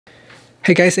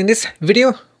Hey guys, in this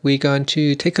video, we're going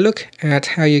to take a look at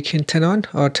how you can turn on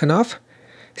or turn off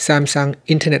Samsung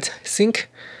Internet Sync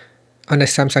on the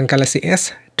Samsung Galaxy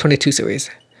S22 series.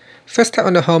 First, tap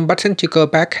on the home button to go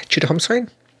back to the home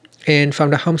screen. And from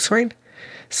the home screen,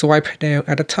 swipe down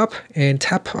at the top and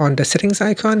tap on the settings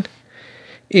icon.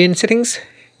 In settings,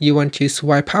 you want to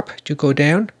swipe up to go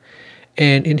down.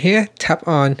 And in here, tap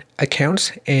on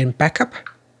accounts and backup.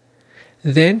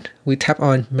 Then we tap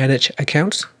on manage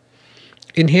accounts.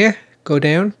 In here, go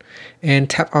down and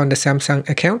tap on the Samsung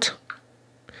account.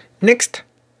 Next,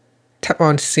 tap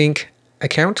on sync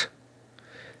account.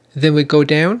 Then we go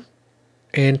down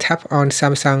and tap on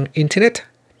Samsung Internet.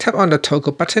 Tap on the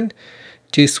toggle button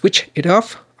to switch it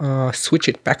off or switch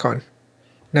it back on.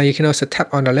 Now you can also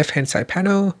tap on the left hand side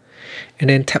panel and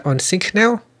then tap on sync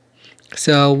now.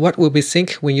 So what will be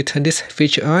sync when you turn this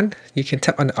feature on? You can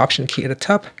tap on the option key at the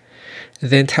top.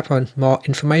 Then tap on more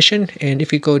information, and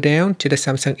if you go down to the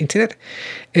Samsung Internet,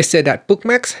 it said that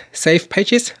bookmarks, save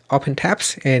pages, open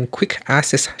tabs, and quick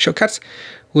access shortcuts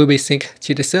will be synced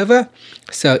to the server.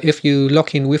 So if you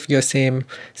log in with your same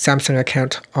Samsung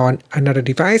account on another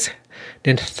device,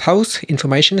 then those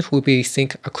information will be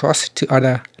synced across to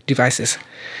other devices.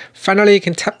 Finally, you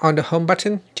can tap on the home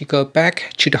button to go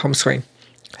back to the home screen.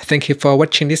 Thank you for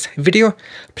watching this video.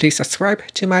 Please subscribe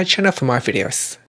to my channel for more videos.